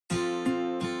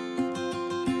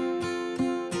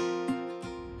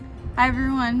Hi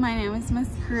everyone, my name is Miss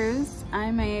Cruz.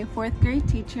 I'm a 4th grade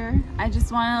teacher. I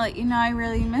just want to let you know I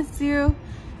really miss you.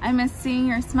 I miss seeing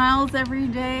your smiles every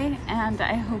day, and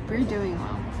I hope you're doing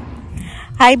well.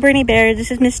 Hi Birney Bears,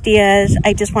 this is Miss Diaz.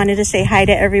 I just wanted to say hi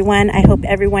to everyone. I hope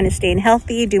everyone is staying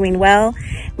healthy, doing well.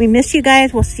 We miss you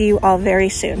guys. We'll see you all very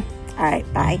soon. All right,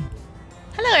 bye.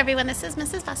 Hello everyone, this is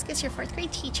Mrs. Vasquez, your 4th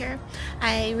grade teacher.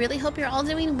 I really hope you're all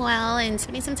doing well and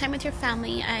spending some time with your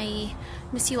family. I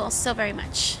miss you all so very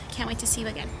much. Can't wait to see you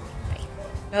again. Bye.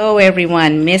 Hello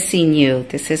everyone, missing you.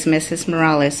 This is Mrs.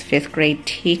 Morales, 5th grade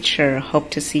teacher. Hope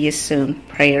to see you soon.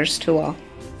 Prayers to all.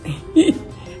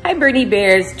 Hi Birney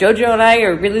Bears, Jojo and I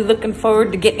are really looking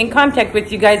forward to getting in contact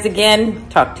with you guys again.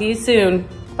 Talk to you soon.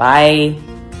 Bye.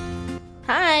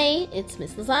 Hi, it's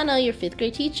Miss Lozano, your 5th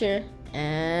grade teacher,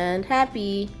 and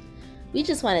happy. We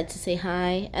just wanted to say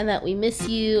hi and that we miss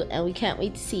you and we can't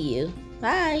wait to see you.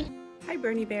 Bye. Hi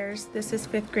Birney Bears, this is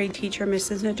 5th grade teacher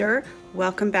Mrs. Nadur.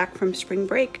 Welcome back from spring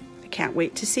break. I can't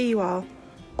wait to see you all.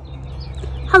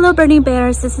 Hello Birney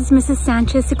Bears, this is Mrs.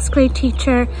 Sanchez, 6th grade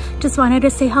teacher. Just wanted to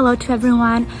say hello to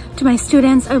everyone. To my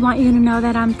students, I want you to know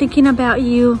that I'm thinking about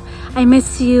you. I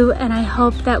miss you and I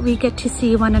hope that we get to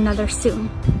see one another soon.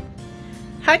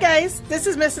 Hi guys, this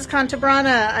is Mrs.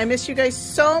 Contabrana. I miss you guys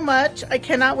so much. I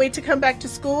cannot wait to come back to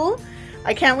school.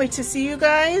 I can't wait to see you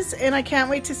guys, and I can't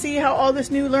wait to see how all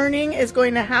this new learning is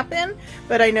going to happen,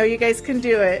 but I know you guys can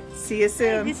do it. See you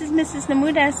soon. Hi, this is Mrs.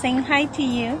 Namuda saying hi to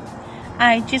you.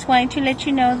 I just wanted to let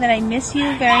you know that I miss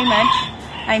you very much.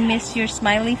 I miss your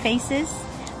smiley faces,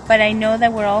 but I know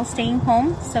that we're all staying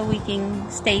home so we can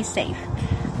stay safe.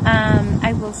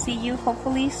 I will see you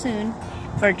hopefully soon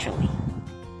virtually.